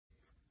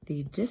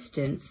the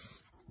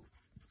distance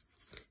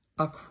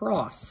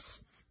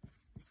across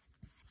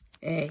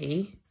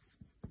a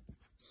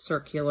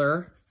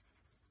circular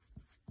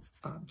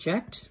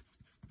object.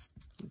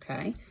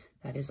 Okay,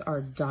 that is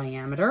our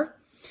diameter.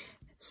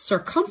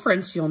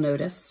 Circumference, you'll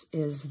notice,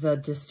 is the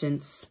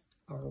distance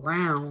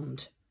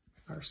around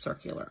our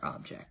circular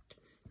object.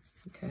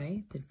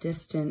 Okay, the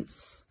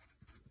distance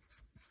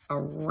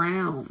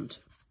around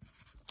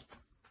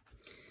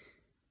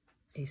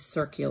a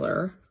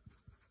circular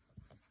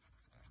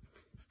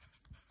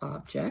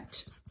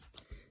object.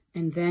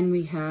 And then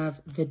we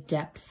have the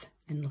depth.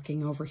 And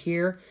looking over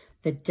here,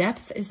 the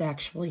depth is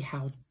actually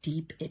how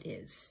deep it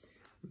is.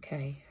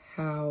 Okay,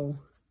 how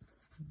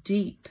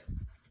deep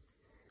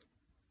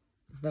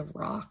the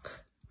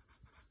rock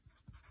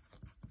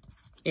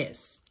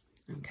is.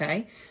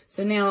 Okay,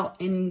 so now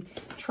in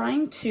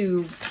trying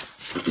to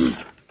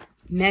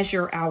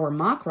measure our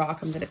mock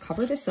rock, I'm going to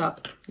cover this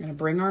up. I'm going to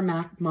bring our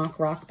mock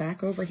rock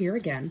back over here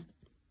again.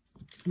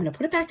 I'm going to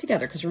put it back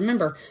together because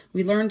remember,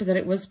 we learned that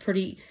it was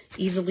pretty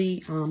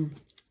easily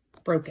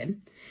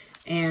broken.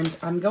 And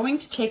I'm going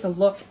to take a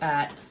look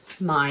at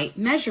my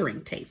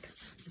measuring tape.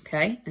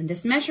 Okay, and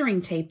this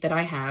measuring tape that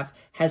I have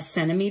has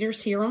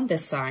centimeters here on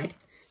this side,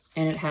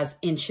 and it has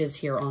inches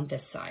here on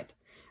this side.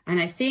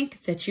 And I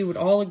think that you would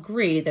all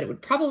agree that it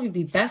would probably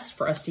be best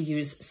for us to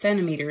use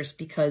centimeters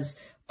because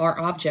our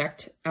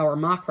object, our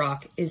mock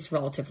rock, is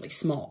relatively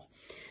small.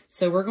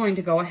 So we're going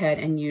to go ahead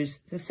and use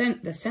the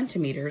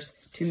centimeters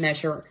to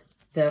measure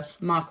the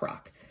mock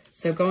rock.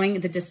 So going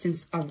the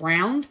distance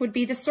around would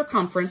be the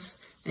circumference,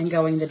 and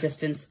going the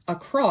distance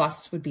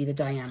across would be the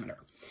diameter.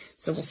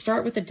 So we'll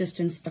start with the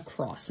distance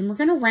across, and we're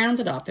going to round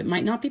it up. It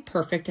might not be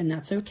perfect, and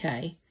that's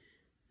okay.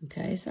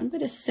 Okay, so I'm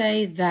going to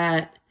say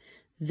that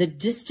the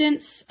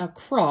distance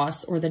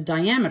across, or the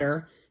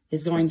diameter,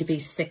 is going to be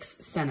 6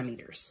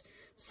 centimeters.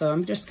 So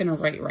I'm just going to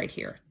write right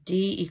here,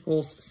 D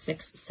equals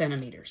 6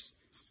 centimeters.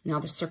 Now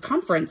the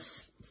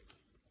circumference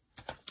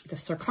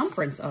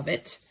of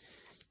it,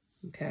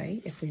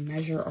 okay, if we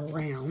measure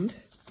around,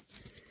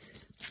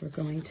 we're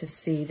going to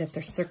see that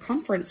the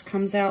circumference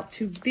comes out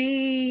to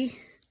be,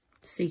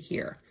 let's see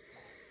here,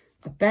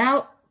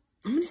 about,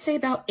 I'm going to say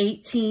about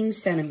 18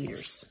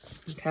 centimeters,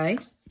 okay?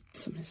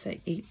 So I'm going to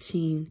say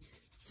 18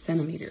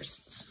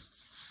 centimeters.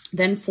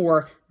 Then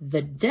for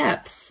the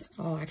depth,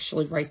 I'll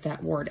actually write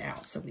that word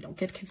out so we don't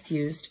get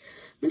confused.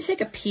 I'm going to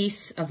take a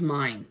piece of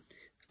mine,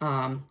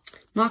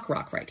 mock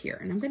rock right here,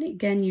 and I'm going to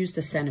again use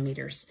the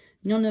centimeters.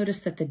 You'll notice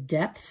that the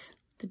depth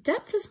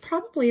is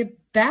probably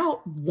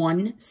about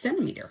 1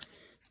 centimeter.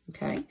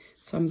 Okay,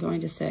 so I'm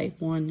going to say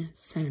 1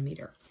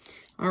 centimeter.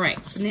 All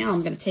right, so now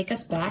I'm going to take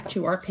us back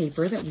to our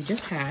paper that we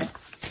just had,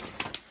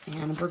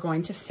 and we're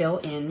going to fill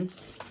in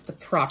the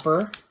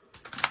proper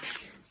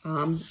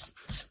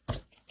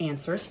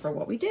answers for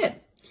what we did.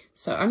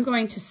 So I'm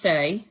going to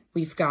say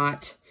we've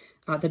got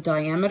the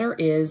diameter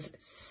is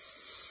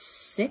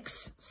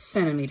 6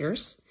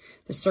 centimeters,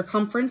 the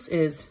circumference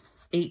is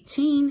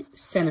 18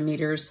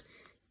 centimeters,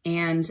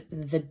 and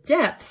the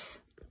depth,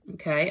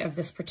 okay, of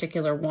this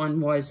particular one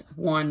was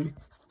 1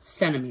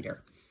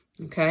 centimeter,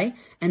 okay?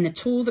 And the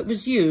tool that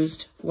was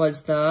used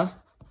was the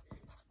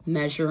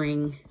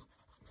measuring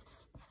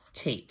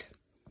tape,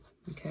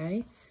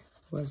 okay?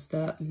 Was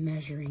the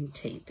measuring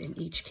tape in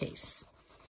each case.